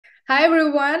Hi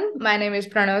everyone, my name is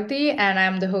Pranoti and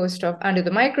I'm the host of Under the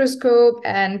Microscope.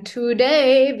 And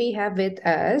today we have with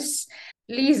us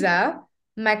Lisa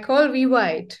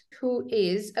McElwee-White, who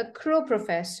is a Crow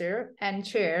professor and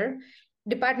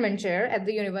department chair at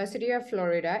the University of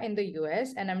Florida in the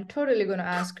US. And I'm totally going to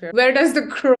ask her, where does the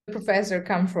Crow professor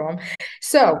come from?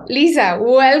 So, Lisa,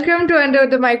 welcome to Under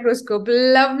the Microscope.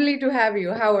 Lovely to have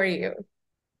you. How are you?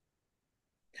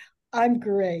 I'm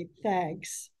great,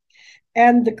 thanks.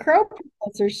 And the Crow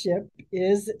Professorship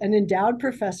is an endowed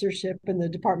professorship in the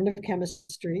Department of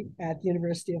Chemistry at the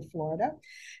University of Florida.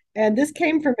 And this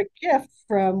came from a gift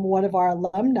from one of our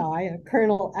alumni,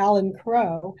 Colonel Alan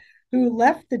Crow, who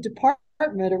left the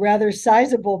department a rather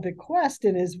sizable bequest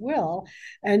in his will.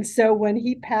 And so when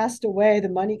he passed away, the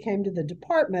money came to the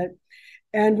department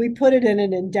and we put it in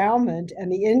an endowment,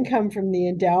 and the income from the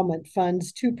endowment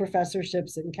funds two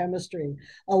professorships in chemistry,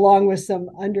 along with some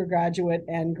undergraduate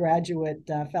and graduate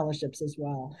fellowships as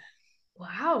well.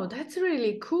 Wow, that's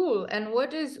really cool. And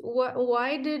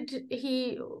why did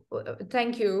he,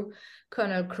 thank you,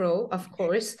 Colonel Crow, of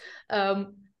course. But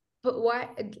why,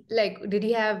 like, did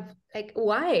he have, like,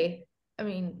 why?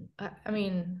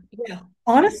 Yeah.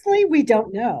 Honestly, we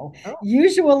don't know. Oh.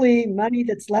 Usually, money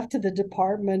that's left to the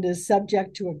department is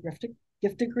subject to a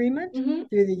gift agreement Mm-hmm.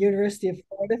 through the University of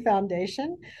Florida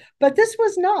Foundation. But this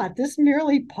was not. This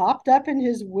merely popped up in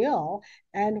his will.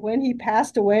 And when he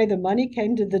passed away, the money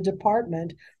came to the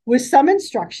department with some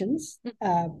instructions,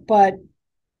 but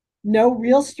no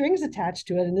real strings attached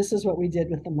to it. And this is what we did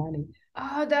with the money.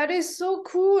 Oh, that is so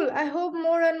cool. I hope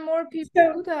more and more people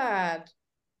do So, that.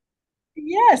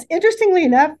 yes, interestingly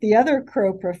enough, the other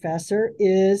Crow professor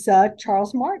is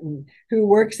Charles Martin, who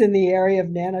works in the area of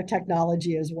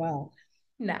nanotechnology as well.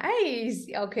 Nice.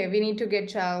 Okay, we need to get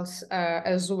Charles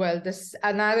as well. This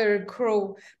another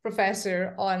Crow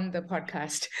professor on the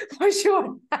podcast for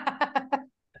sure.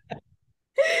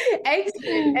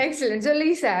 Excellent, excellent. So,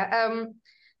 Lisa,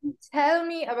 tell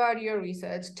me about your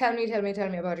research. Tell me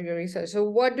about your research. So,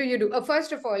 what do you do?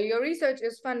 First of all, your research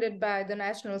is funded by the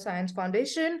National Science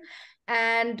Foundation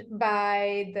and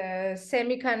by the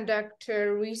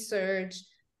Semiconductor Research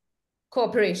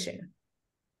Corporation.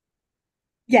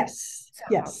 Yes,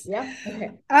 Somehow, yes. yeah.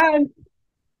 Okay. Um,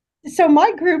 so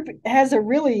my group has a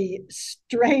really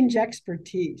strange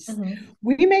expertise. Mhm.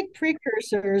 We make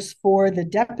precursors for the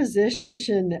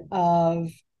deposition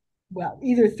of, well,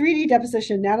 either 3D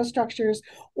deposition nanostructures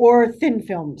or thin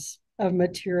films of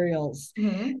materials.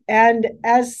 Mhm. And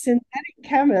as synthetic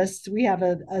chemists, we have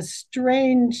a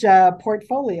strange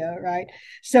portfolio, right?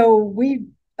 So we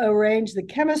arrange the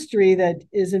chemistry that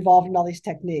is involved in all these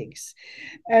techniques.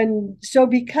 And so,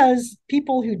 because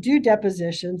people who do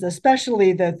depositions,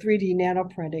 especially the 3D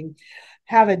nanoprinting,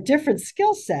 have a different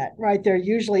skill set, right? They're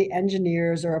usually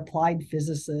engineers or applied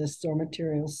physicists or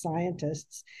materials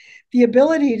scientists. The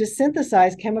ability to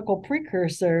synthesize chemical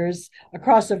precursors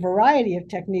across a variety of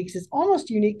techniques is almost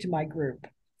unique to my group.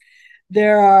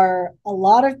 There are a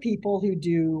lot of people who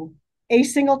do a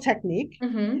single technique,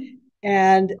 Mhm.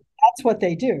 and that's what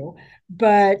they do.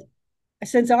 But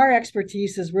since our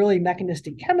expertise is really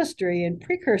mechanistic chemistry and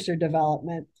precursor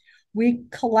development, we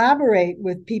collaborate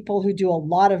with people who do a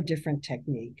lot of different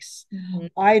techniques, Mhm.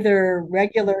 either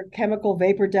regular chemical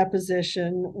vapor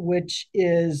deposition, which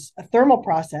is a thermal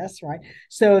process, right?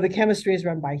 So the chemistry is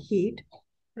run by heat.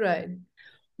 Right.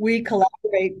 We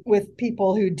collaborate with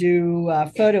people who do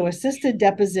photo assisted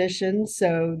deposition.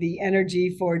 So the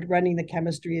energy for running the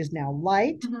chemistry is now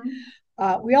light.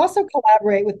 Mhm. We also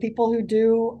collaborate with people who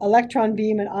do electron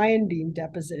beam and ion beam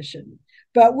deposition,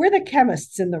 but we're the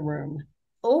chemists in the room.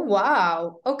 Oh,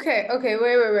 wow. Okay, okay,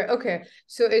 wait. Okay.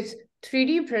 So it's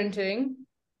 3D printing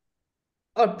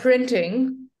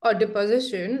or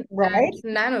deposition at Right?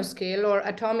 nanoscale or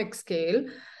atomic scale.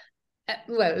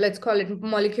 Well, let's call it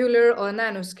molecular or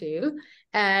nanoscale.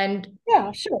 And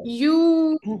Yeah, sure.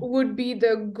 you would be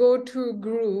the go-to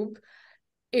group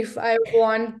if I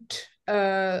want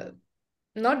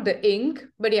not the ink,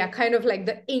 but yeah, kind of like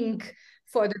the ink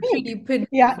for the Ink. 3D print,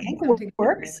 Yeah, ink something like that.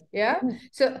 works. Yeah.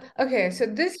 So, okay, so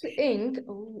this ink,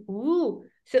 ooh,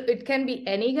 so it can be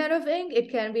any kind of ink.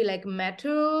 It can be like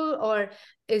metal, or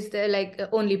is there like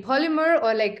only polymer,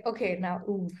 or like, okay, now,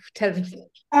 ooh, tell me.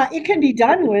 It can be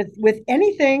done with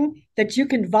anything that you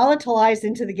can volatilize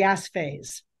into the gas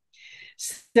phase.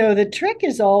 So the trick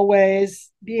is always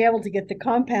be able to get the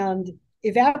compound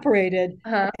evaporated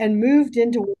Uh-huh. and moved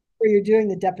into where you're doing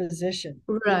the deposition.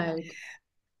 Right.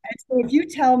 And so if you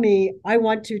tell me I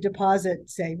want to deposit,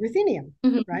 say, ruthenium,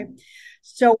 right? Mhm.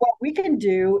 So what we can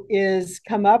do is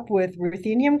come up with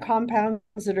ruthenium compounds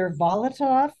that are volatile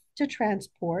enough to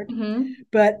transport, Mhm.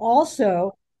 but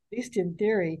also least in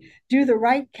theory, do the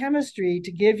right chemistry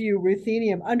to give you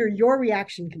ruthenium under your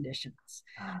reaction conditions.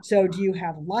 So do you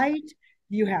have light?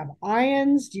 Do you have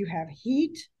ions? Do you have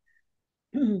heat?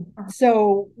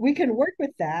 So we can work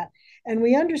with that, and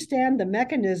we understand the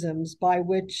mechanisms by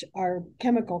which our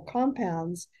chemical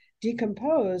compounds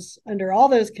decompose under all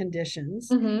those conditions.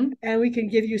 And we can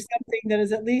give you something that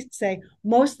is at least, say,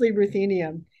 mostly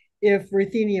ruthenium, if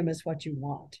ruthenium is what you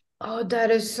want. Oh, that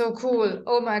is so cool.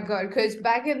 Oh my God. Because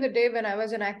back in the day when I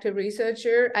was an active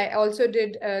researcher, I also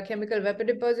did chemical vapor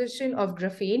deposition of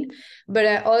graphene, but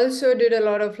I also did a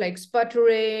lot of like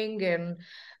sputtering and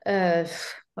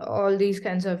all these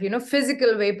kinds of,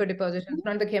 physical vapor depositions,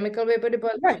 not the chemical vapor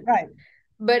deposition. Right.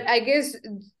 But I guess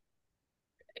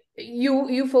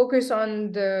you focus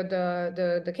on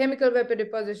the chemical vapor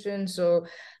deposition, so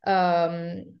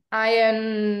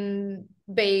ion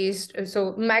based,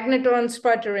 so magnetron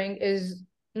sputtering is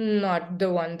not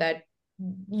the one that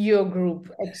your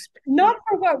group not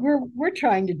for what we're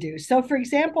trying to do. So for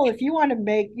example, if you want to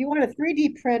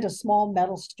 3D print a small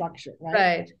metal structure,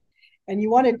 right, and you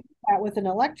want to do that with an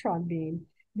electron beam,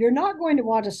 you're not going to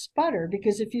want to sputter,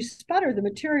 because if you sputter, the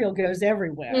material goes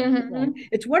everywhere. Right?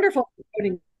 It's wonderful for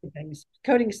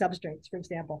coating substrates, for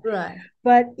example. Right.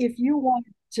 But if you want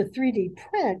to 3D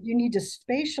print, you need to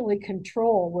spatially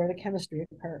control where the chemistry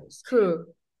occurs. True.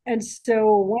 And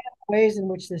so one of the ways in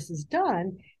which this is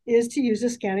done is to use a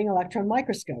scanning electron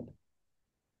microscope.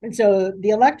 And so the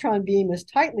electron beam is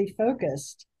tightly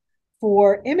focused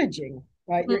for imaging,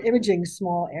 right? You're imaging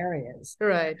small areas.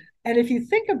 Right. And if you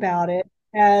think about it,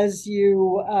 as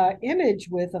you image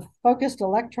with a focused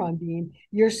electron beam,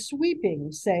 you're sweeping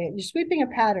a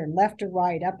pattern left or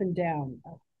right, up and down.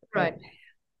 Right.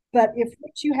 But if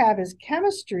what you have is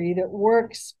chemistry that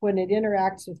works when it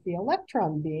interacts with the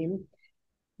electron beam,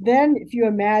 then if you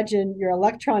imagine your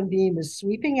electron beam is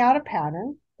sweeping out a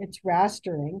pattern, it's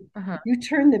rastering, you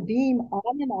turn the beam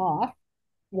on and off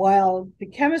while the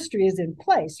chemistry is in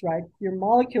place, right? Your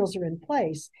molecules are in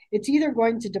place. It's either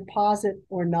going to deposit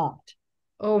or not.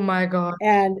 Oh my God.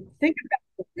 And think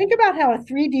about how a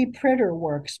 3D printer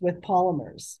works with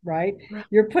polymers, right?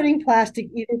 You're putting plastic,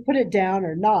 either put it down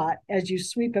or not, as you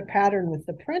sweep a pattern with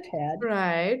the printhead.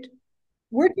 Right.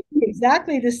 We're doing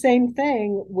exactly the same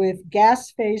thing with gas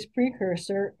phase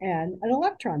precursor and an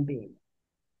electron beam.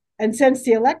 And since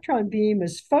the electron beam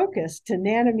is focused to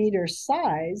nanometer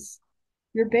size,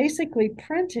 you're basically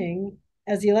printing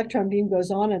as the electron beam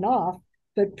goes on and off,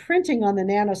 but printing on the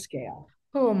nanoscale.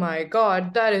 Oh my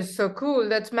God, that is so cool.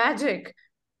 That's magic.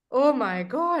 Oh my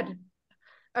God.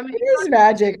 I mean, it is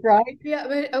magic, right? Yeah,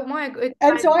 but oh my God.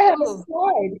 And so I have a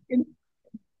slide.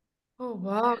 Oh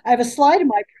wow. I have a slide in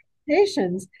my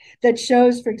presentations that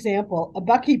shows, for example, a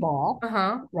buckyball,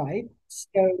 right?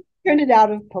 So printed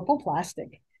out of purple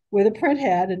plastic with a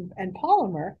printhead and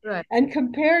polymer, right, and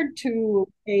compared to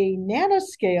a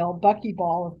nanoscale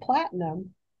buckyball of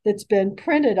platinum that's been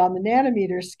printed on the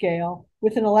nanometer scale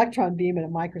with an electron beam and a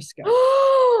microscope.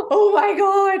 Oh my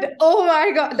God. Oh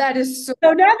my God. That is so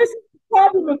now this is the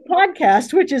problem of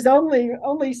podcast, which is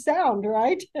only sound,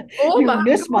 right? Oh you my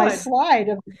missed God. my slide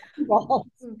of balls.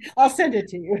 I'll send it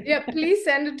to you. Yeah, please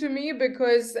send it to me,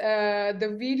 because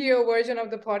the video version of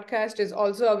the podcast is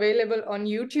also available on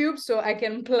YouTube, so I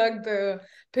can plug the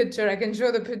picture. I can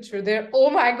show the picture there. Oh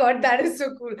my God, that is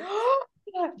so cool.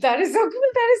 That is so cool.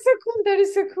 That is so cool. That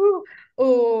is so cool.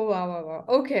 Oh, wow.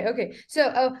 Okay.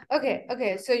 So,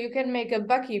 okay. So you can make a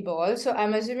buckyball. So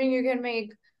I'm assuming you can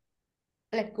make,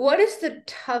 like, what is the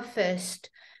toughest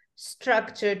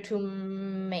structure to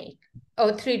make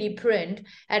or 3D print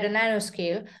at a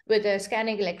nanoscale with a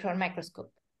scanning electron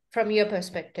microscope, from your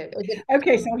perspective?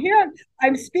 Okay, so here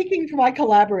I'm speaking for my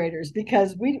collaborators,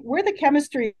 because we're the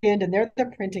chemistry end and they're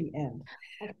the printing end.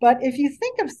 But if you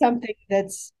think of something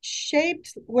that's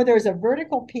shaped where there's a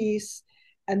vertical piece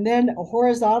and then a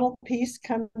horizontal piece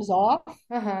comes off,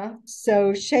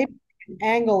 so shaped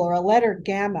angle or a letter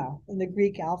gamma in the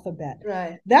Greek alphabet,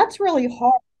 right? That's really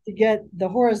hard to get the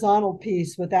horizontal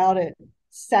piece without it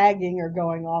sagging or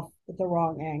going off at the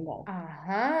wrong angle.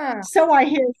 So I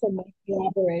hear from my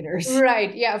collaborators.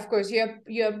 Right. Yeah, of course. You're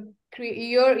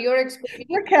expertise.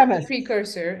 We're chemists.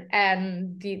 Precursor,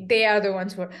 and they are the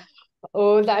ones who are.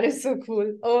 Oh, that is so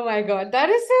cool. Oh my God. That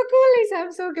is so cool, Lisa.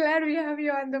 I'm so glad we have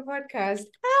you on the podcast.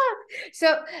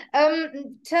 So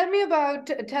tell me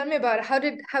about how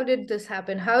did this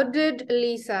happen? How did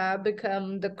Lisa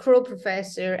become the Crow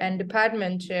professor and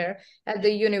department chair at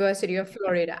the University of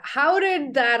Florida? How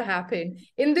did that happen?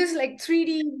 In this like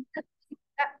 3D?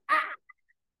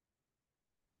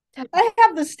 I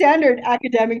have the standard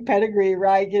academic pedigree,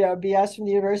 right? You know, BS from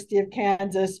the University of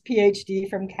Kansas, PhD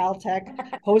from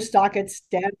Caltech, postdoc at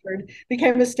Stanford,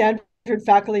 became a Stanford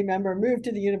faculty member, moved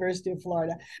to the University of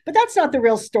Florida. But that's not the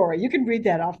real story. You can read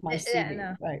that off my Yeah, CV,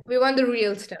 no. right? We want the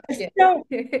real stuff. Yeah. So,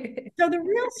 so the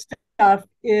real stuff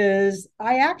is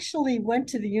I actually went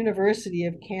to the University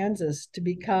of Kansas to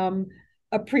become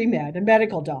a pre-med, a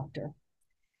medical doctor.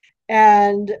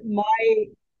 And my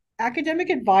academic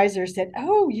advisor said,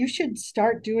 "Oh, you should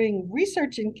start doing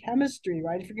research in chemistry,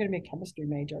 right? If you're going to be a chemistry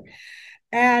major."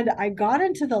 And I got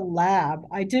into the lab.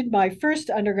 I did my first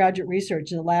undergraduate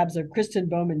research in the labs of Kristen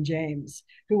Bowman James,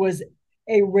 who was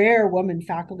a rare woman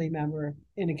faculty member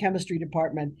in a chemistry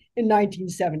department in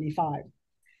 1975.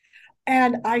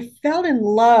 And I fell in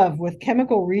love with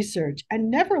chemical research and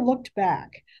never looked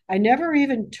back. I never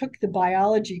even took the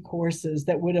biology courses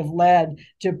that would have led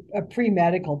to a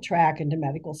pre-medical track into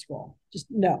medical school. Just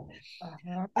no.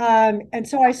 Uh-huh. And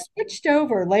so I switched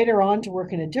over later on to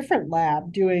work in a different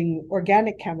lab doing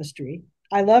organic chemistry.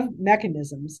 I love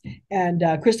mechanisms, and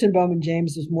Kristen Bowman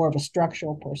James was more of a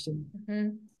structural person.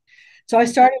 Mm-hmm. So I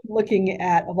started looking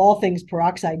at, of all things,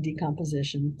 peroxide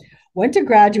decomposition, went to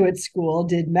graduate school,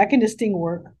 did mechanistic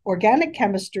work, organic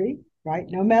chemistry, right?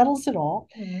 No metals at all.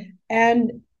 Mm-hmm.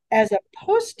 And as a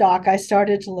postdoc, I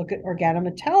started to look at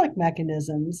organometallic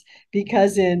mechanisms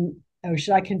because oh,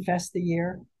 should I confess the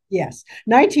year? Yes,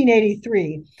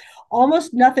 1983,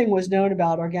 almost nothing was known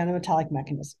about organometallic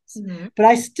mechanisms. Mm-hmm. But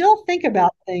I still think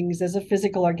about things as a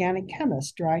physical organic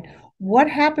chemist, right? What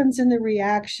happens in the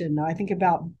reaction? I think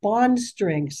about bond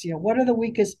strengths. You know, what are the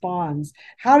weakest bonds?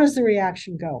 How does the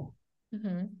reaction go?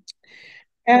 Mm-hmm.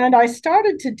 And I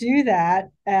started to do that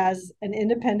as an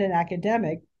independent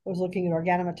academic. I was looking at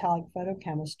organometallic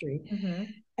photochemistry Mm-hmm.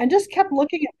 and just kept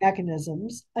looking at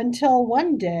mechanisms until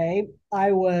one day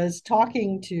I was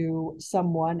talking to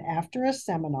someone after a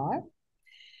seminar.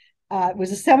 It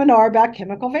was a seminar about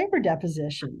chemical vapor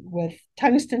deposition with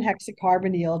tungsten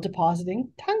hexacarbonyl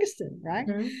depositing tungsten, right?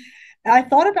 Mm-hmm. And I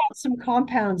thought about some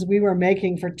compounds we were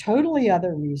making for totally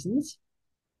other reasons,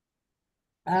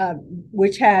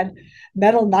 which had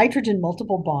metal nitrogen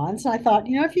multiple bonds. And I thought,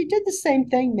 you know, if you did the same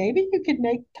thing, maybe you could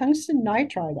make tungsten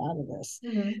nitride out of this.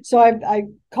 Mm-hmm. So I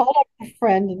called up a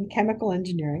friend in chemical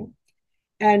engineering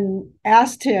and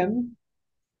asked him,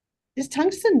 is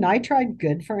tungsten nitride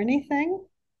good for anything?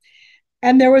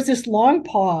 And there was this long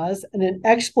pause and an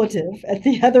expletive at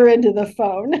the other end of the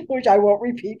phone, which I won't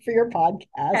repeat for your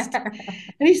podcast.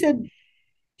 And he said,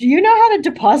 do you know how to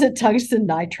deposit tungsten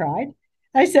nitride?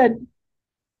 I said,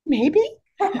 maybe.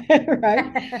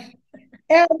 Right.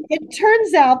 And it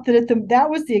turns out that that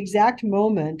was the exact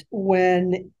moment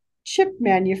when chip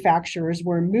manufacturers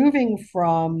were moving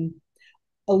from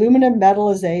aluminum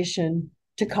metallization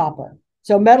to copper.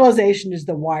 So metallization is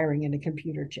the wiring in a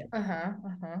computer chip. Uh-huh.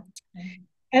 Uh-huh.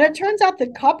 And it turns out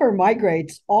that copper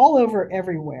migrates all over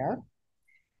everywhere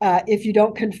if you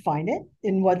don't confine it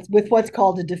in what's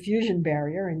called a diffusion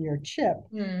barrier in your chip.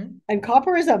 Mm-hmm. And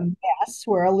copper is a mess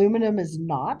where aluminum is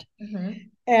not. Mm-hmm.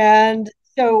 And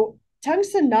so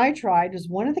tungsten nitride is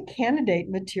one of the candidate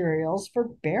materials for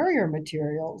barrier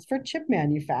materials for chip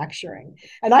manufacturing.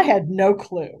 And I had no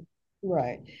clue,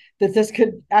 right, that this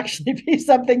could actually be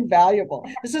something valuable.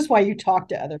 This is why you talk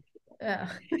to other people. Yeah.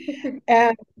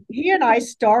 And he and I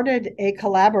started a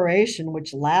collaboration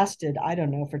which lasted, I don't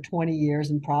know, for 20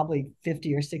 years and probably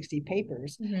 50 or 60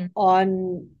 papers Mm-hmm.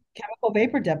 on chemical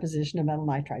vapor deposition of metal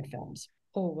nitride films.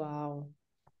 Oh, wow.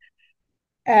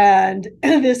 And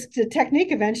this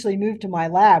technique eventually moved to my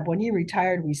lab. When he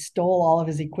retired, we stole all of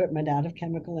his equipment out of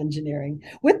chemical engineering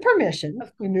with permission.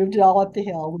 We moved it all up the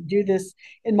hill. We do this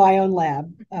in my own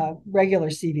lab, regular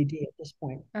CVD at this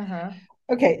point. Uh-huh.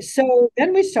 Okay, so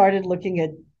then we started looking at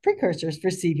precursors for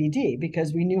CVD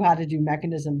because we knew how to do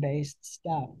mechanism-based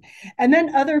stuff. And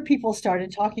then other people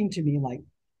started talking to me like,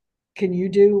 can you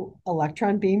do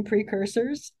electron beam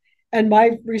precursors? And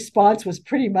my response was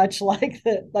pretty much like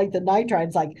the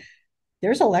nitrides, like,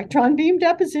 there's electron beam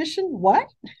deposition? What?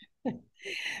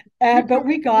 But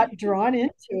we got drawn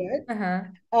into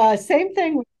it. Same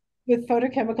thing with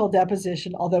photochemical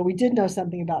deposition, although we did know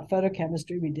something about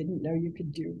photochemistry, we didn't know you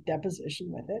could do deposition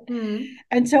with it. Mm-hmm.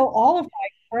 And so all of my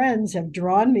friends have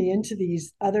drawn me into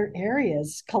these other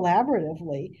areas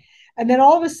collaboratively. And then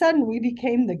all of a sudden, we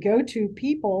became the go-to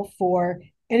people for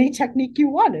any technique you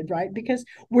wanted, right? Because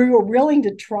we were willing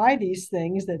to try these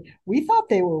things that we thought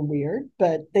they were weird,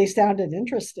 but they sounded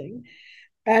interesting.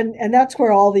 And that's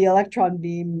where all the electron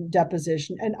beam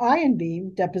deposition and ion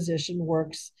beam deposition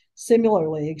works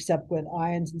similarly, except with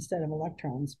ions instead of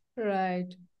electrons.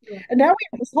 Right. Yeah. And now we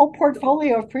have this whole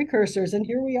portfolio of precursors, and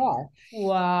here we are.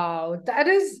 Wow, that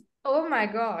is, oh my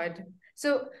God.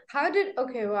 So how did,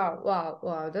 okay, wow, wow,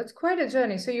 wow, that's quite a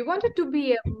journey. So you wanted to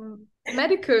be a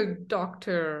medical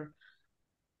doctor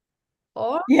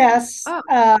or, Yes, oh,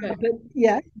 okay, but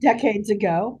yeah, decades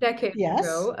ago. decades Yes,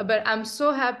 ago, but I'm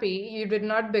so happy you did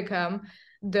not become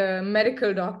the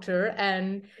medical doctor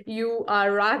and you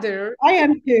are rather, I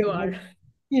am you too. are. But,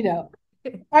 you know,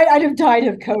 I'd have died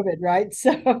of COVID, right?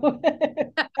 So,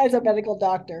 as a medical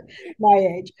doctor, my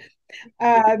age.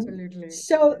 Absolutely.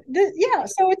 Yeah,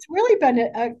 so it's really been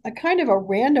a kind of a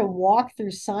random walk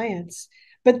through science,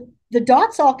 but the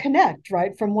dots all connect,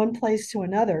 right, from one place to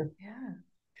another. Yeah.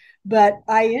 But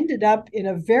I ended up in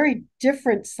a very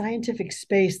different scientific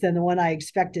space than the one I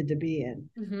expected to be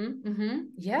in.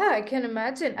 Yeah, I can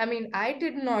imagine. I mean, I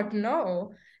did not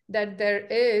know that there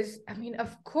is, I mean,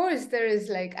 of course there is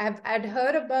like I'd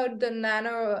heard about the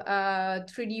nano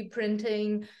 3D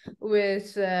printing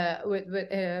with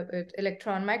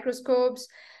electron microscopes,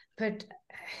 but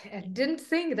I didn't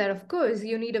think that of course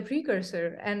you need a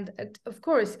precursor. And of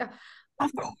course, oh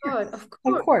Of my course, God, of of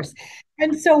course. course.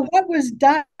 And so, what was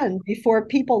done before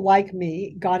people like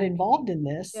me got involved in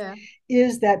this Yeah.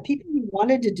 is that people who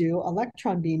wanted to do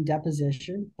electron beam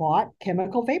deposition bought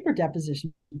chemical vapor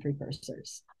deposition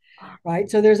precursors, right?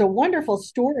 So, there's a wonderful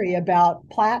story about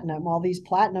platinum, all these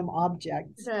platinum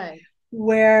objects, Right.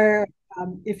 where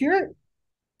if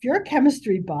you're a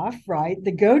chemistry buff, right,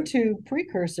 the go-to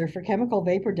precursor for chemical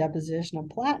vapor deposition of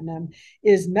platinum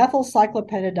is methyl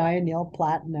cyclopentadienyl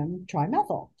platinum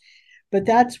trimethyl. But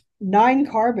that's 9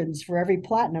 carbons for every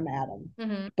platinum atom.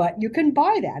 Mm-hmm. But you can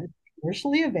buy that. It's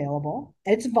commercially available.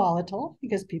 It's volatile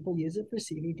because people use it for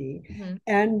CVD. Mm-hmm.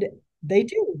 And they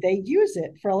use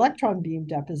it for electron beam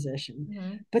deposition.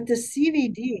 Mm-hmm. But the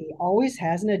CVD always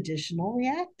has an additional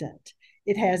reactant.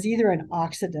 It has either an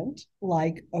oxidant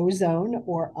like ozone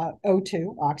or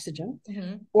O2, oxygen,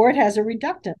 Mm-hmm. or it has a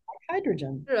reductant like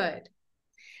hydrogen. Right.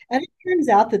 And it turns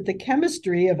out that the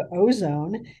chemistry of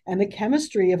ozone and the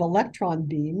chemistry of electron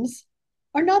beams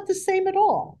are not the same at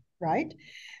all, right?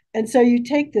 And so you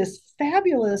take this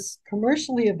fabulous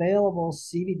commercially available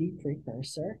CVD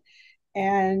precursor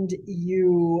and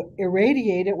you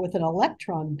irradiate it with an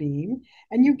electron beam,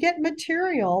 and you get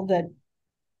material that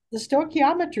the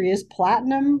stoichiometry is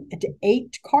platinum to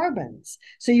 8 carbons.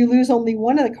 So you lose only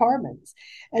one of the carbons.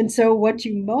 And so what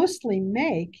you mostly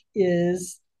make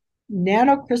is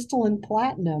nanocrystalline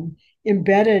platinum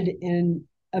embedded in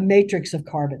a matrix of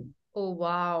carbon. Oh,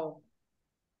 wow.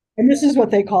 And this is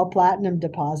what they call platinum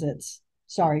deposits.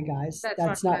 Sorry, guys, That's not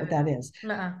that's not what that platinum. is.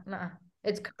 Nuh-uh, nuh-uh.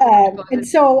 It's carbon And deposit.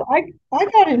 so I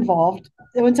got involved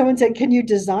when someone said, "Can you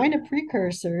design a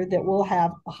precursor that will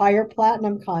have a higher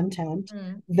platinum content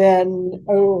Mm. than,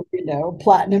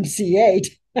 platinum C8?"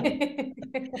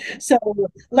 So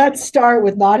let's start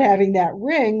with not having that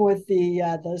ring with the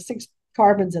 6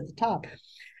 carbons at the top.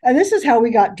 And this is how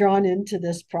we got drawn into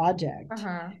this project.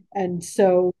 Uh-huh. And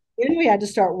so then we had to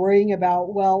start worrying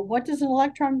about, well, what does an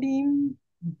electron beam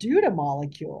do to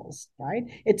molecules, right?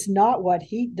 It's not what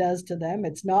heat does to them,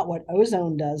 it's not what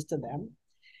ozone does to them.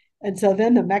 And so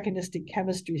then the mechanistic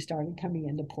chemistry started coming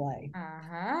into play.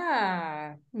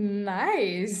 Uh-huh.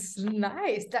 Nice.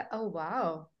 Nice. That, oh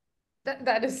wow.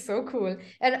 That is so cool.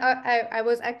 And I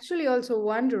was actually also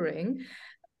wondering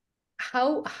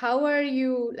how are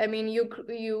you, I mean your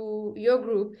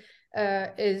group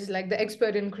is like the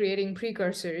expert in creating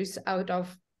precursors out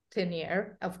of thin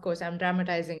air. Of course, I'm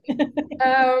dramatizing it.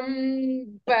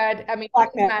 But I mean Black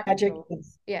it's magic. magical.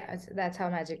 Yeah, that's how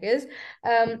magic is.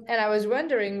 And I was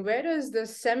wondering where does the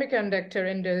semiconductor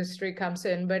industry comes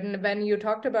in? But when you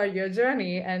talked about your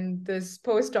journey and this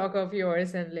postdoc of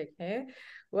yours and like, hey,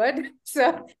 what?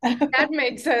 So that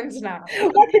makes sense now.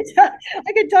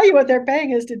 I can tell you what they're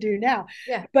paying us to do now.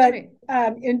 Yeah, tell But me.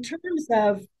 in terms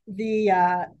of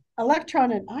the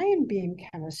electron and ion beam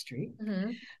chemistry,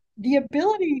 Mm-hmm. the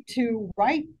ability to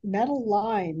write metal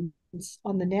lines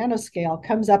on the nanoscale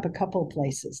comes up a couple of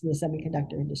places in the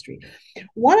semiconductor industry.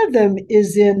 One of them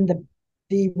is in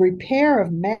the repair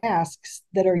of masks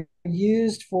that are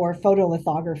used for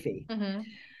photolithography. Mm-hmm.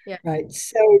 Yeah. Right.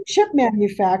 So chip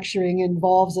manufacturing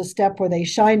involves a step where they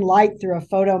shine light through a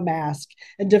photo mask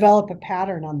and develop a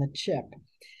pattern on the chip.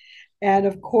 And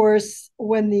of course,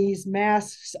 when these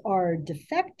masks are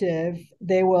defective,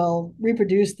 they will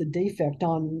reproduce the defect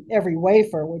on every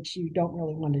wafer, which you don't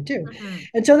really want to do. Mm-hmm.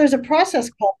 And so there's a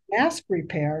process called mask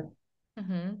repair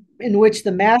Mm-hmm. in which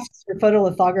the masks for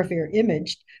photolithography are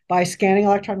imaged by scanning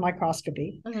electron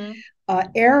microscopy. Mm-hmm.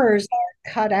 Errors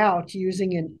cut out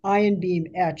using an ion beam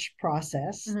etch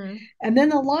process. Mm-hmm. And then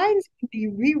the lines can be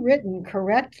rewritten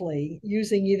correctly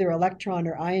using either electron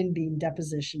or ion beam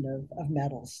deposition of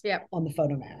metals on the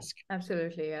photomask.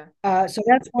 Absolutely, yeah. So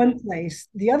that's one place.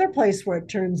 The other place where it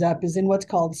turns up is in what's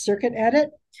called circuit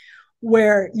edit,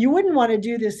 where you wouldn't want to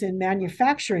do this in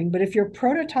manufacturing, but if you're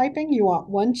prototyping, you want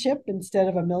one chip instead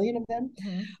of a million of them.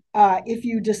 Mm-hmm. If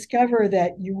you discover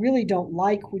that you really don't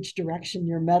like which direction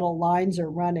your metal lines are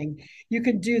running, you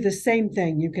can do the same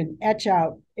thing. You can etch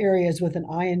out areas with an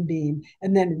ion beam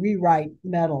and then rewrite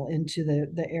metal into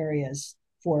the areas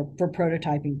for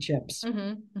prototyping chips.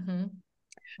 Mm-hmm. Mm-hmm.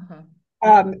 Uh-huh.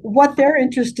 What they're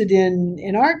interested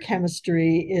in our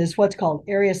chemistry is what's called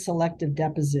area selective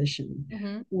deposition,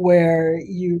 Mm-hmm. where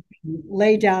you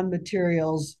lay down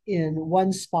materials in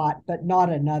one spot but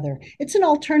not another. It's an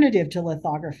alternative to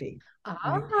lithography.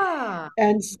 Right?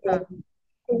 And so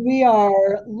we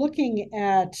are looking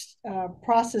at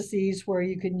processes where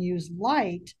you can use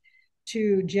light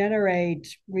to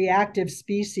generate reactive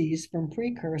species from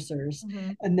precursors,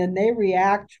 and then they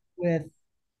react with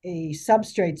a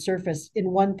substrate surface in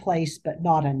one place but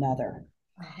not another.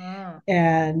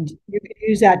 And you can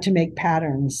use that to make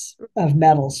patterns of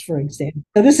metals, for example.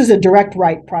 So this is a direct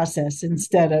write process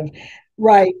instead of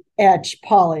write, etch,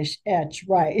 polish, etch,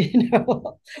 write,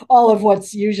 all of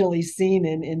what's usually seen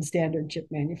in standard chip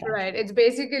manufacturing. Right. It's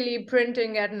basically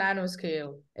printing at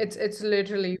nanoscale. It's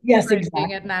literally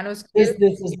printing at nanoscale. This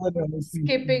is literally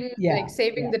skipping,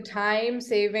 saving the time,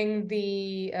 saving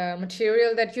the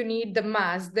material that you need, the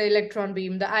mass, the electron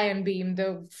beam, the ion beam,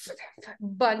 the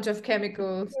bunch of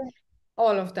chemicals,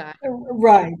 all of that.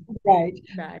 Right.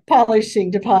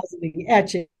 Polishing, depositing,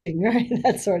 etching, right?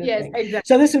 That sort of thing. Exactly.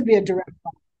 So this would be a direct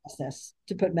process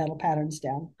to put metal patterns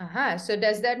down. So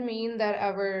does that mean that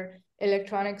our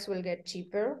electronics will get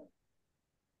cheaper?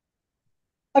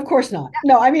 Of course not.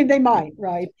 No, I mean, they might,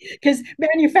 right? Because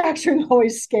manufacturing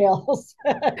always scales.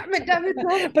 But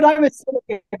I'm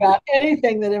assuming about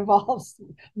anything that involves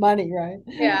money, right?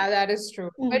 Yeah, that is true.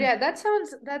 But yeah, that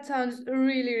sounds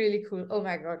really, really cool. Oh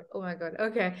my God.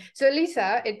 Okay. So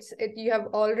Lisa, you have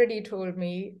already told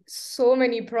me so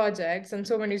many projects and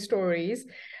so many stories,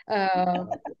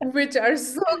 which are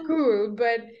so cool.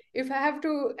 But if I have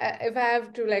to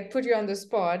like put you on the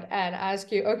spot and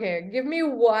ask you, okay, give me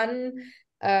one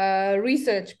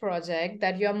research project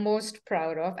that you're most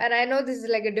proud of. And I know this is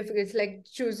like it's like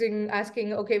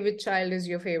asking, okay, which child is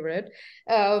your favorite?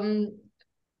 Everyone.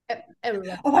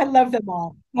 Oh, I love them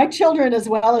all. My children as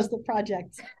well as the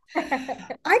projects.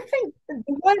 I think the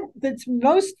one that's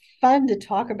most fun to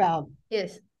talk about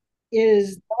is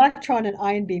electron and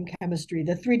ion beam chemistry,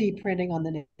 the 3D printing on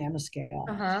the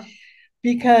nanoscale.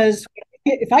 Because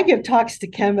if I give talks to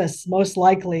chemists, most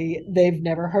likely they've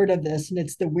never heard of this, and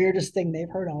it's the weirdest thing they've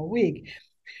heard all week.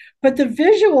 But the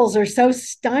visuals are so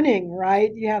stunning, right?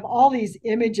 You have all these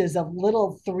images of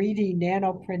little 3D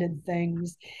nano printed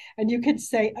things. And you could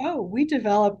say, oh, we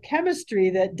developed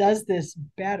chemistry that does this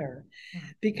better,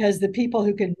 because the people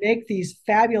who can make these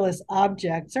fabulous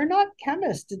objects are not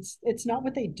chemists. It's not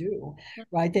what they do,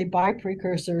 right? They buy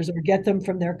precursors or get them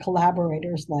from their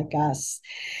collaborators like us.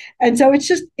 And so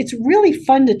it's really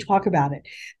fun to talk about it,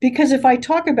 because if I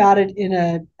talk about it in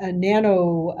a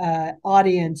nano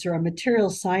audience or a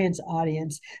material science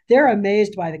audience, they're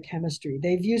amazed by the chemistry.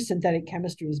 They view synthetic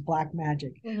chemistry as black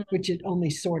magic, which it only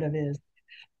sort of is.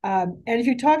 And if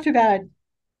you talk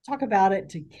about it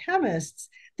to chemists,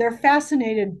 they're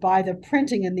fascinated by the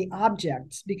printing and the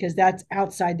objects, because that's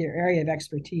outside their area of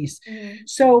expertise.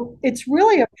 So it's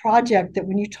really a project that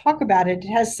when you talk about it, it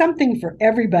has something for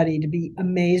everybody to be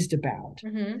amazed about.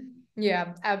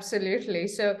 Yeah, absolutely.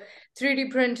 So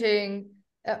 3D printing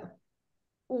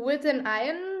with an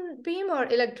ion beam or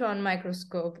electron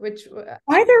microscope, which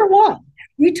either one.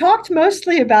 We talked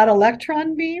mostly about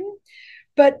electron beam,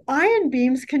 but ion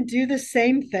beams can do the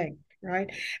same thing,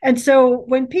 right? And so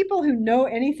when people who know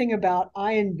anything about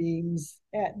ion beams,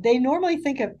 they normally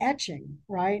think of etching,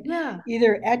 right? Yeah.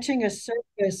 Either etching a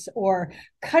surface or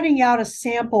cutting out a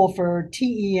sample for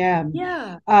TEM.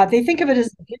 Yeah. They think of it as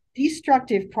a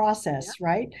destructive process,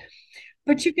 right?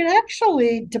 But you can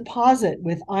actually deposit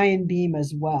with ion beam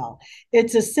as well.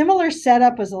 It's a similar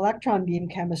setup as electron beam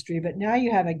chemistry, but now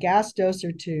you have a gas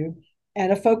doser tube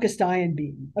and a focused ion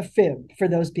beam, a FIB, for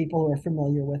those people who are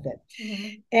familiar with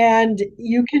it. And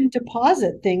you can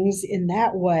deposit things in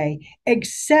that way,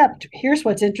 except here's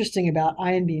what's interesting about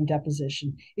ion beam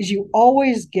deposition is you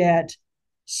always get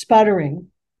sputtering,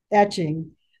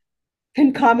 etching,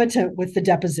 concomitant with the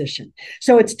deposition.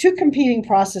 So it's two competing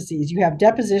processes. You have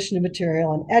deposition of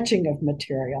material and etching of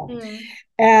material. Mm.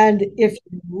 And if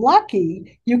you're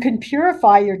lucky, you can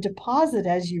purify your deposit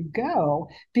as you go,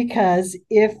 because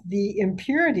if the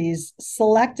impurities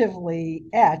selectively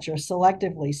etch or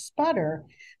selectively sputter,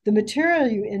 the material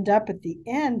you end up at the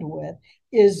end with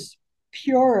is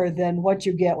purer than what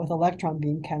you get with electron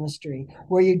beam chemistry,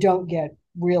 where you don't get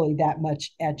really that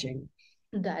much etching.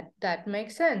 That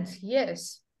makes sense.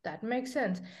 Yes, that makes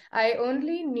sense. I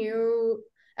only knew,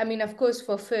 I mean, of course,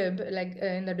 for fib, like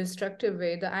in the destructive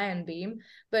way, the ion beam,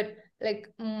 but like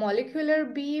molecular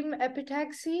beam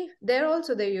epitaxy, there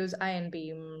also they use ion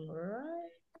beam,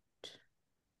 right?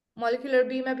 Molecular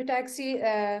beam epitaxy,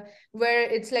 where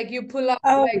it's like you pull out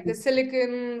Oh, like the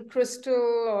silicon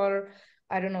crystal or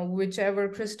I don't know, whichever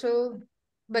crystal.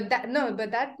 But that no,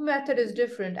 but that method is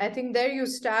different. I think there you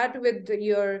start with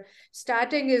your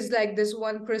starting is like this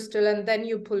one crystal and then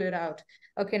you pull it out.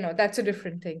 Okay, no, that's a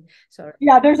different thing. Sorry.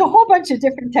 yeah, there's a whole bunch of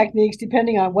different techniques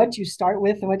depending on what you start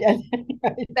with and what.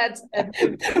 Right? That's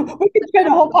We could spend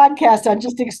a whole podcast on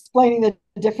just explaining the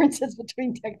differences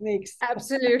between techniques.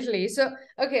 absolutely. So,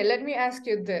 okay, let me ask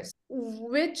you this.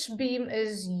 Which beam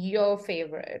is your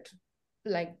favorite?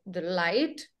 Like the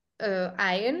light,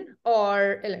 ion,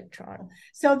 or electron?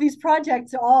 So these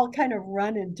projects all kind of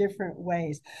run in different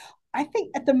ways. I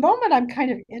think at the moment I'm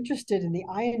kind of interested in the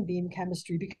ion beam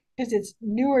chemistry because it's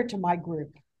newer to my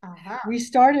group. Uh-huh. We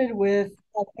started with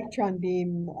electron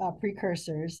beam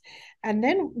precursors, and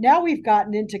then now we've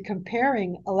gotten into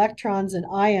comparing electrons and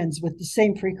ions with the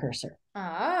same precursor.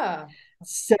 Ah,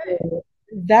 So okay.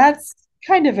 that's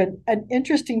kind of an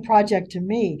interesting project to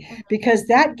me Mhm. because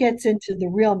that gets into the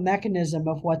real mechanism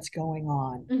of what's going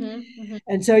on. Mm-hmm.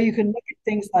 And so you can look at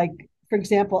things like, for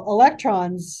example,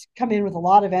 electrons come in with a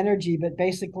lot of energy, but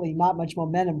basically not much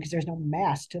momentum because there's no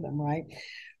mass to them, right?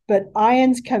 But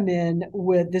ions come in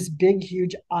with this big,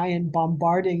 huge ion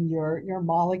bombarding your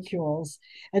molecules.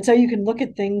 And so you can look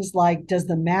at things like, does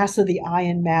the mass of the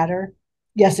ion matter?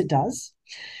 Yes, it does.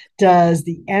 Does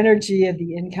the energy of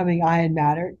the incoming ion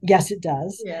matter? Yes, it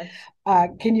does. Yes.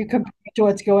 Can you compare to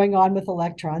what's going on with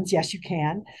electrons? Yes, you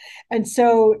can. And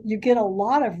so you get a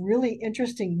lot of really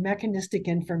interesting mechanistic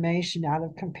information out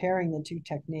of comparing the two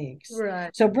techniques.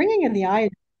 Right. So bringing in the ion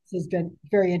has been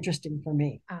very interesting for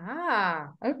me.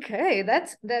 Ah, okay.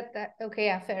 That okay,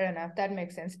 yeah, fair enough. That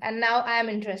makes sense. And now I'm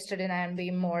interested in ion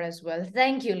beam more as well.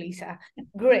 Thank you, Lisa.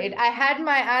 Great. I had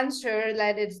my answer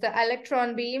that it's the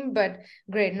electron beam, but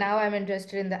great. Now I'm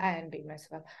interested in the ion beam as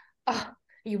well. Oh,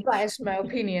 you biased my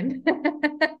opinion.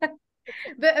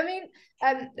 But I mean,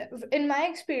 um, in my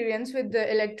experience with the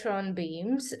electron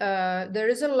beams, there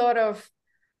is a lot of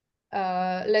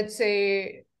let's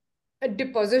say a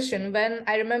deposition. When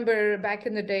I remember back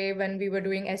in the day when we were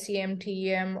doing SEM,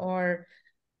 TEM, or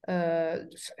uh,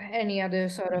 any other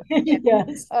sort of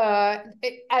Yes.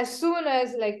 as soon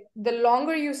as like the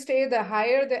longer you stay, the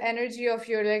higher the energy of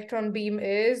your electron beam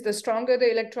is, the stronger the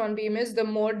electron beam is, the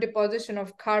more deposition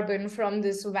of carbon from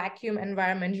this vacuum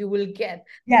environment you will get.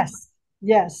 Yes.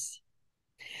 Yes.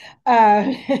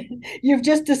 Uh, you've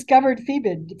just discovered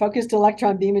PHEBID, focused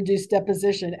electron beam induced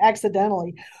deposition,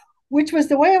 accidentally, which was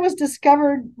the way it was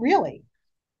discovered, really.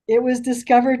 It was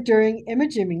discovered during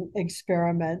imaging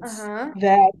experiments Uh-huh.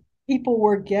 that people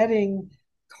were getting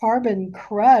carbon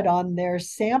crud on their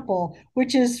sample,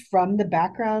 which is from the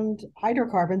background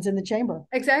hydrocarbons in the chamber.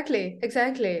 Exactly,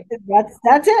 exactly.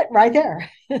 That's it right there.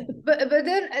 But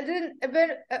then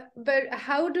but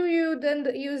how do you then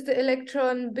use the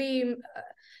electron beam?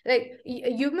 Like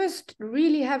you must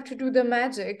really have to do the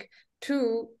magic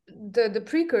to the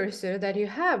precursor that you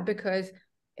have, because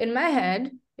in my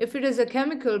head, if it is a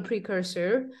chemical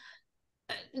precursor,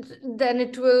 then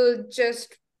it will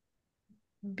just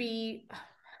be,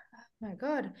 my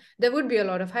God, there would be a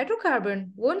lot of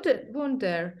hydrocarbon, won't it? Won't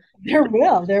there? There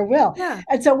will. Yeah.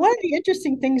 And so one of the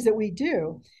interesting things that we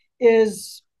do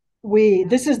is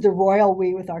this is the royal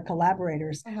we with our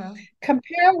collaborators, Uh-huh.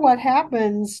 compare what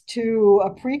happens to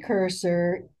a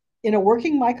precursor in a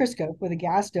working microscope with a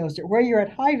gas doser, where you're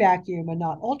at high vacuum and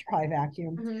not ultra high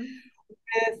vacuum, Mm-hmm.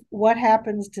 with what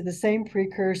happens to the same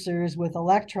precursors with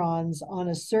electrons on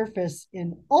a surface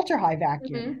in ultra high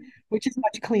vacuum, Mm-hmm. which is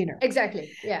much cleaner.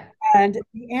 Exactly. Yeah. And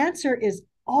the answer is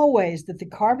always that the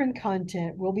carbon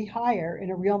content will be higher in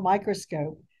a real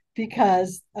microscope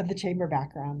because of the chamber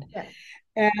background. Yeah.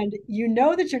 And you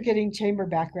know that you're getting chamber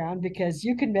background because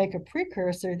you can make a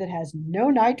precursor that has no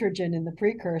nitrogen in the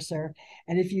precursor.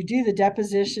 And if you do the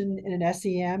deposition in an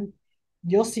SEM,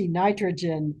 you'll see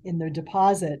nitrogen in the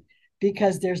deposit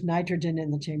because there's nitrogen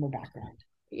in the chamber background.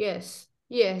 Yes,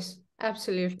 yes.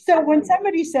 Absolutely. So when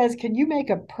somebody says, can you make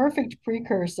a perfect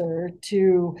precursor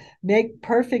to make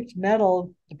perfect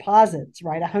metal deposits,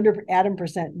 right? 100 atom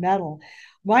percent metal.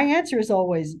 My answer is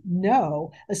always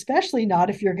no, especially not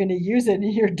if you're going to use it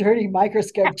in your dirty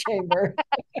microscope chamber.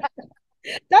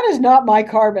 That is not my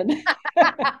carbon.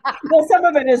 Well, some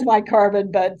of it is my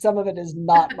carbon, but some of it is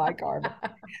not my carbon.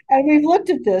 And we've looked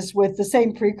at this with the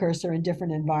same precursor in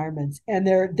different environments, and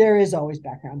there is always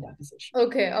background deposition.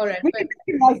 Okay, all right. We But can make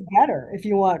your life better if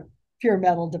you want pure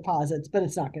metal deposits, but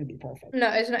it's not going to be perfect. no,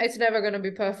 it's not, it's never going to be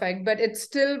perfect, but it's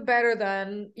still better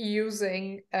than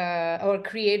using or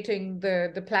creating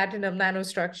the platinum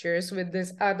nanostructures with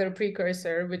this other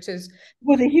precursor, which is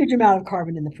With a huge amount of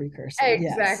carbon in the precursor,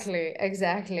 yes.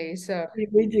 exactly. So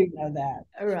We do know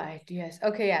that. right, yes.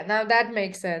 Okay, yeah. Now that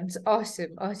makes sense.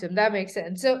 Awesome, awesome. That makes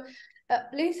sense. So,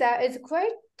 Lisa, it's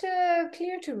quite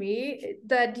clear to me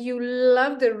that you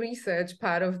love the research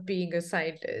part of being a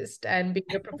scientist and being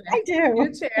a professor I in your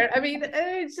do. chair. I mean,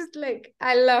 it's just like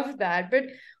I love that. But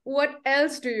what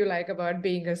else do you like about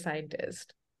being a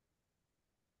scientist?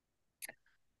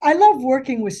 I love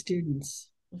working with students.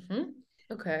 Mm-hmm.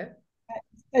 Okay.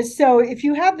 So if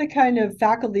you have the kind of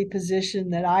faculty position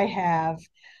that I have,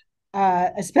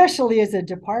 especially as a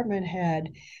department head,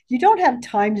 you don't have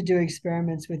time to do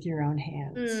experiments with your own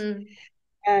hands. Mm.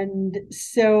 And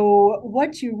so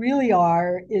what you really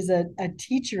are is a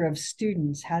teacher of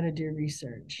students how to do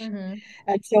research. Mm-hmm.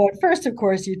 And so at first, of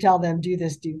course, you tell them do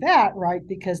this, do that, right?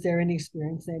 Because they're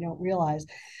inexperienced, they don't realize.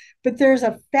 But there's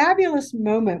a fabulous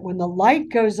moment when the light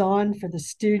goes on for the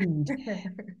student,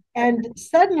 and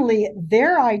suddenly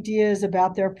their ideas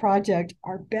about their project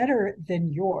are better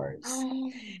than yours.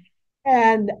 Oh.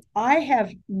 And I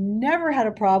have never had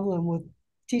a problem with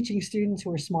teaching students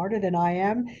who are smarter than I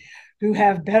am, who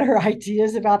have better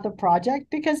ideas about the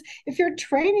project, because if you're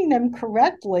training them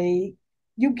correctly,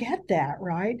 you get that,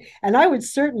 right? And I would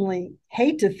certainly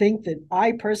hate to think that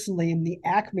I personally am the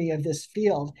acme of this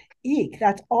field. Eek,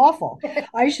 that's awful.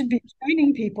 I should be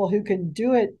training people who can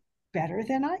do it better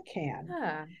than I can.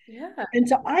 Yeah, yeah. And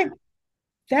so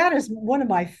that is one of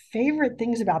my favorite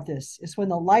things about this is when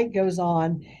the light goes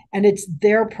on and it's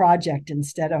their project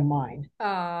instead of mine.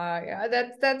 Yeah,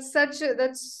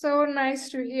 that's so nice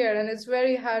to hear, and it's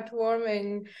very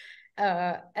heartwarming.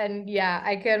 And yeah,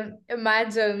 I can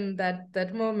imagine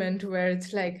that moment where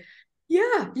it's like,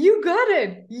 yeah, you got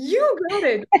it, you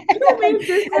made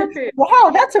this happen.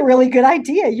 Wow, that's a really good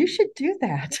idea. You should do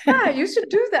that. Yeah, you should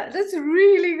do that. That's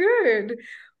really good.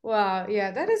 Wow,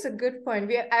 yeah, that is a good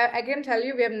point. I can tell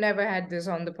you, we have never had this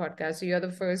on the podcast. So you're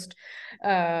the first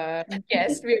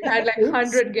guest. We've had like Oops.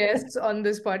 100 guests on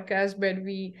this podcast, but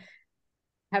we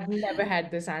have never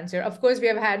had this answer. Of course, we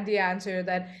have had the answer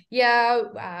that, yeah,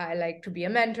 I like to be a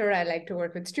mentor, I like to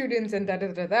work with students and da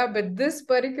da da da. But this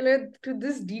particular to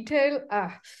this detail,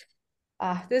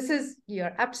 this is,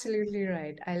 you're absolutely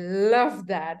right. I love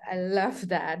that. I love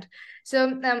that.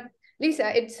 So,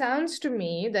 Lisa, it sounds to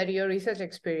me that your research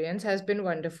experience has been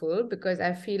wonderful because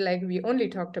I feel like we only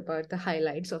talked about the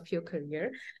highlights of your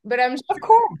career. But I'm Of sure,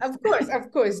 course.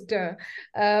 of course, duh.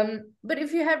 But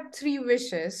if you have three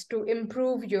wishes to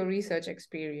improve your research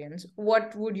experience,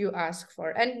 what would you ask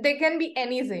for? And they can be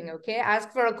anything, okay?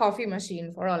 Ask for a coffee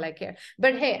machine for all I care.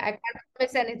 But hey, I can't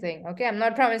promise anything, okay? I'm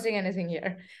not promising anything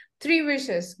here. Three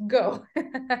wishes, go.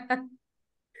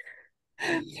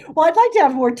 Well, I'd like to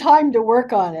have more time to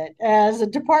work on it. As a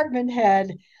department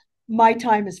head, my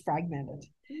time is fragmented.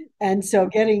 And so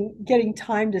getting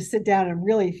time to sit down and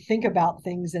really think about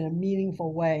things in a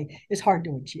meaningful way is hard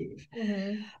to achieve.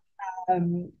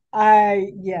 Mm-hmm.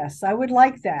 Yes, I would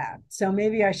like that. So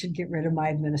maybe I should get rid of my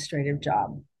administrative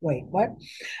job. Wait, what?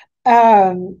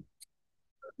 Um,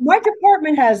 my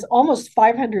department has almost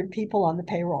 500 people on the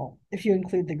payroll, if you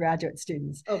include the graduate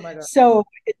students. Oh my God. So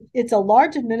it's a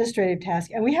large administrative task,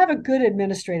 and we have a good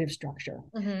administrative structure.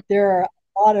 Mm-hmm. There are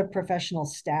a lot of professional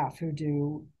staff who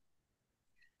do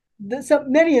so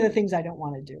many of the things I don't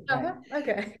want to do, right?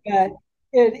 Okay. But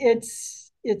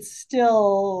it's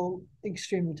still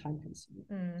extremely time consuming.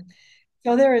 Mm.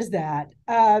 So there is that.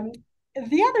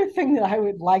 The other thing that I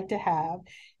would like to have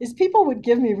is people would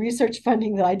give me research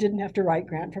funding that I didn't have to write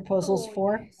grant proposals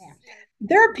for. Yes.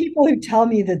 There are people who tell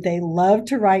me that they love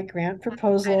to write grant I don't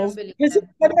proposals believe because them.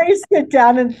 when they sit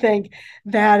down and think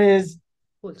that is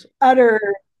Bullshit. utter,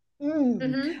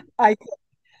 Mm-hmm.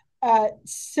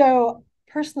 so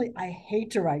personally, I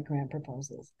hate to write grant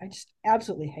proposals. I just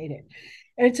absolutely hate it.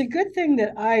 And it's a good thing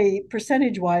that I,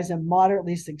 percentage wise, am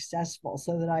moderately successful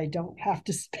so that I don't have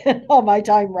to spend all my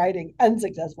time writing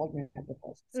unsuccessful grant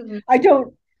proposals. Mm-hmm. I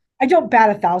don't bat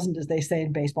 1,000, as they say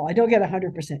in baseball. I don't get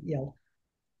 100% yield.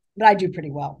 but I do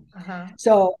pretty well. Uh-huh.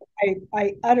 So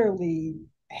I utterly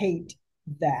hate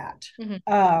that.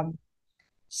 Mm-hmm. Um,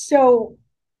 so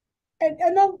and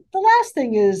the last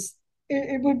thing is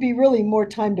it would be really more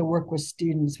time to work with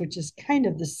students, which is kind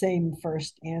of the same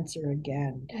first answer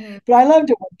again. Mm-hmm. But I love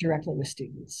to work directly with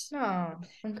students. Oh,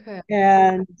 okay.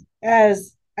 And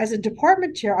as a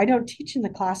department chair, I don't teach in the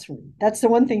classroom. That's the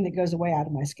one thing that goes away out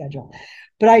of my schedule.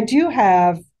 But I do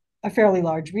have a fairly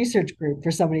large research group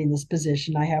for somebody in this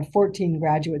position. I have 14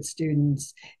 graduate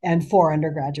students and 4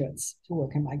 undergraduates who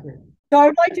work in my group. So I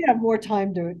would like to have more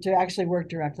time to actually work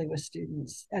directly with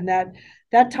students. And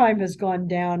that time has gone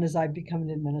down as I've become an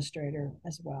administrator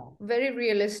as well. Very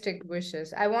realistic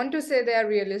wishes. I want to say they are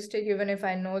realistic, even if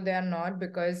I know they are not,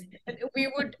 because I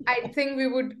think we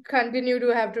would continue to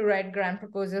have to write grant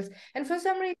proposals. And for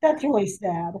some reason, That's really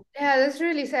sad. yeah, that's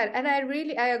really sad. And I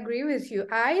agree with you.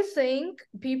 I think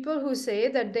people who say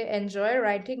that they enjoy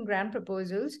writing grant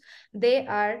proposals, they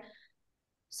are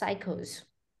psychos.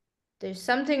 There's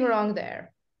something wrong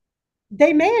there.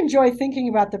 They may enjoy thinking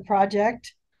about the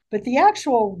project, but the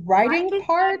actual writing Writing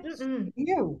part, that, mm-mm.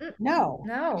 no.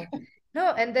 No, no,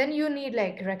 and then you need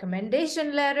like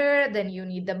recommendation letter, then you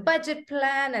need the budget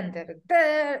plan, and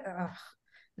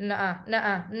nah,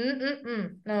 nah,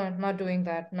 no, not doing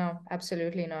that. No,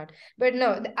 absolutely not. But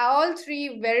no, all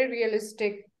three very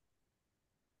realistic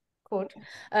quote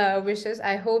wishes.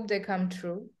 I hope they come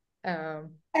true.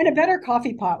 Um, And a better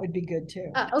coffee pot would be good too.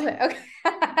 Okay, okay.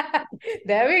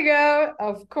 There we go.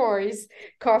 Of course,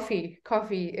 coffee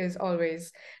is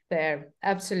always there.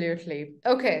 Absolutely.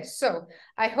 Okay, so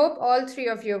I hope all three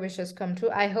of your wishes come true.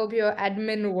 I hope your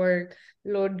admin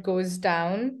workload goes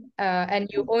down, and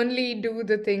you only do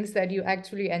the things that you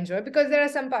actually enjoy, because there are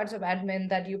some parts of admin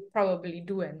that you probably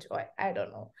do enjoy. I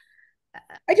don't know.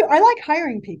 I do. I like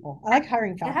hiring people. I like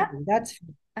hiring Uh-huh, faculty. That's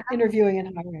uh-huh, interviewing and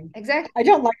hiring. exactly. I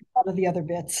don't like a lot of the other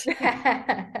bits.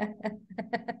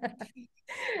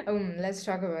 Let's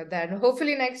talk about that.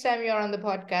 Hopefully, next time you're on the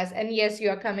podcast, and yes, you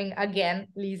are coming again,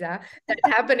 Lisa. That's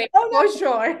happening Oh for no.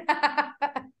 sure.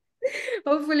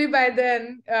 Hopefully, by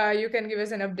then, you can give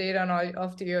us an update on all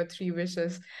of your three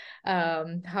wishes,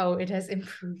 how it has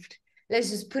improved. Let's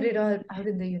just put it all out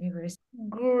in the universe.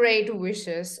 Great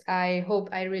wishes. I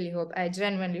really hope, I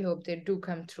genuinely hope they do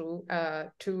come true.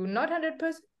 To not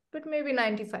 100%, but maybe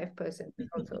 95% is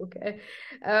also okay.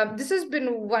 This has been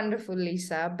wonderful,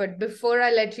 Lisa. But before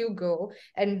I let you go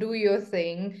and do your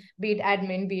thing, be it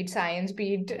admin, be it science,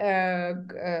 be it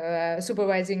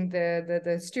supervising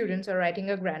the students or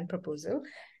writing a grant proposal,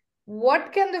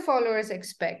 what can the followers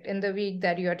expect in the week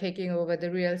that you're taking over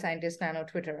the Real Scientist Nano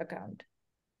Twitter account?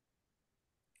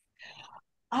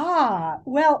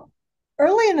 Well,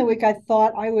 early in the week, I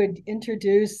thought I would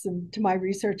introduce them to my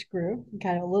research group,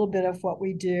 kind of a little bit of what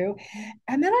we do.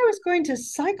 And then I was going to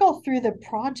cycle through the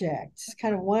projects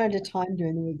kind of one at a time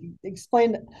during the week,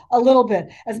 explain a little bit,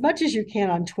 as much as you can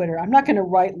on Twitter. I'm not going to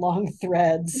write long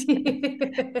threads.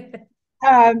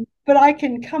 But I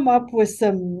can come up with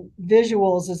some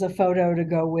visuals as a photo to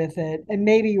go with it, and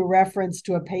maybe a reference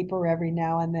to a paper every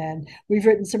now and then. We've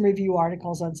written some review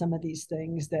articles on some of these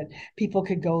things that people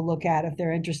could go look at if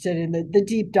they're interested in the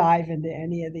deep dive into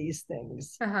any of these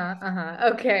things. Uh-huh,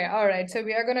 uh-huh. Okay, all right. So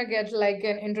we are gonna get like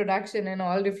an introduction in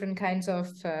all different kinds of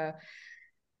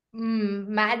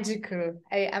magical.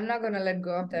 I'm not gonna let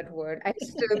go of that word. I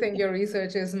still think your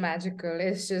research is magical.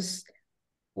 It's just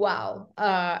wow.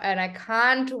 And I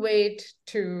can't wait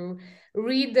to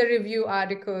read the review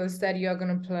articles that you're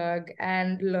gonna plug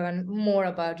and learn more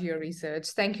about your research.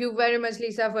 Thank you very much,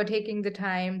 Lisa, for taking the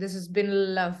time. This has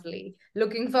been lovely.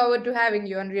 Looking forward to having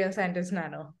you on Real Scientist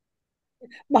Nano.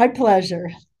 My pleasure.